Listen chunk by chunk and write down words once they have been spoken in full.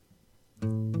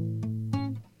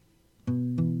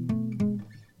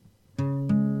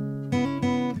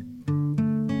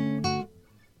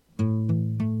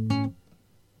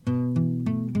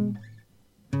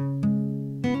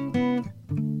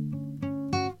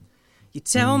You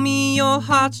tell me your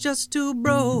heart's just too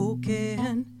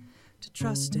broken to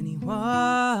trust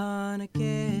anyone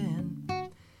again.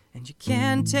 And you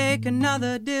can't take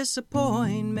another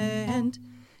disappointment.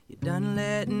 You're done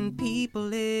letting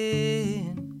people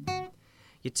in.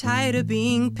 You're tired of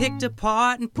being picked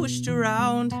apart and pushed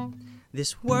around.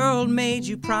 This world made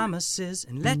you promises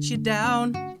and let you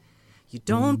down. You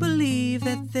don't believe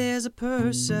that there's a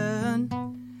person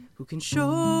who can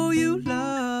show you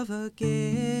love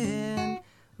again.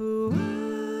 Ooh,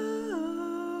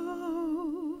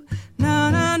 no,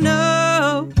 no,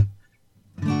 no.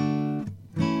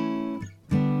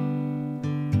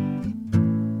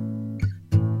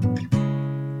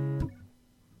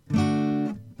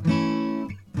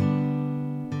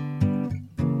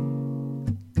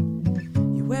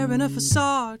 You're wearing a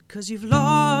facade 'cause you've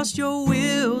lost your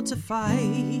will to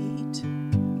fight.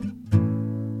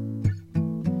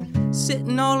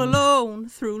 Sitting all alone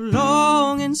through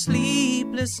long and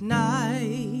sleepless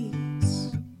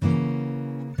nights.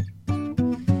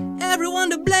 Everyone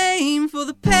to blame for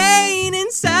the pain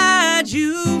inside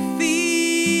you feel.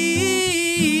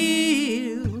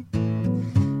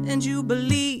 And you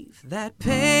believe that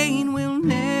pain will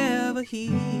never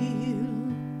heal.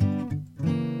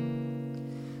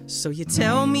 So you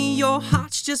tell me your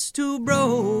heart's just too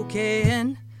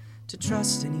broken to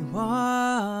trust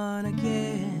anyone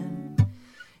again.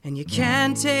 And you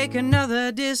can't take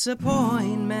another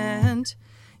disappointment.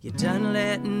 You're done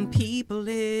letting people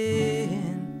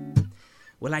in.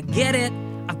 Well, I get it,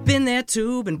 I've been there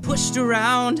too, been pushed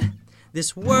around.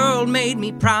 This world made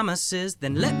me promises,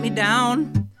 then let me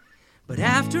down. But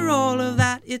after all of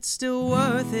that, it's still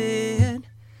worth it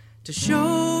to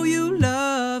show you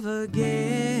love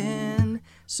again.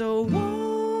 So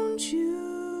won't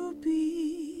you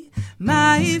be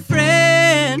my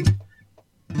friend?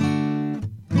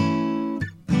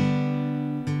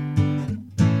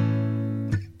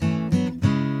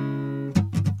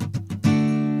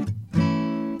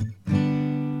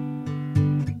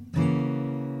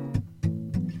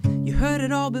 You heard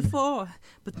it all before,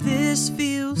 but this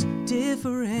feels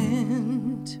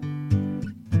different.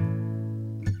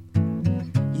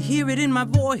 You hear it in my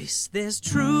voice, there's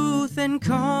truth and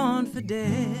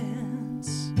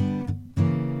confidence.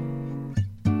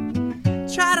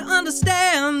 Try to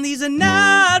understand, these are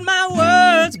not my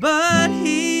words, but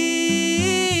his.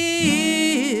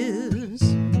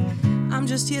 I'm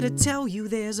just here to tell you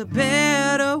there's a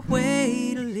better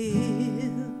way to live.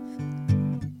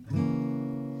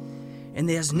 And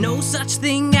there's no such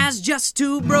thing as just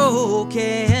too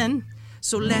broken.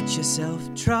 So let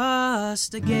yourself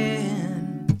trust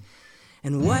again.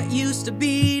 And what used to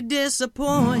be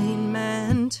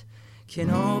disappointment can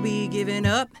all be given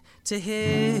up to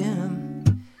him.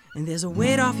 And there's a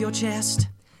weight off your chest,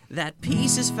 that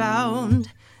peace is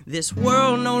found. This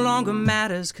world no longer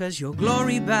matters 'cause you're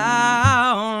glory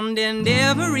bound. And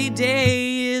every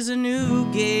day is a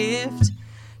new gift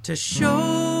to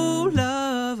show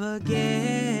love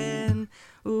again.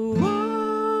 Ooh,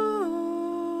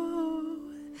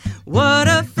 what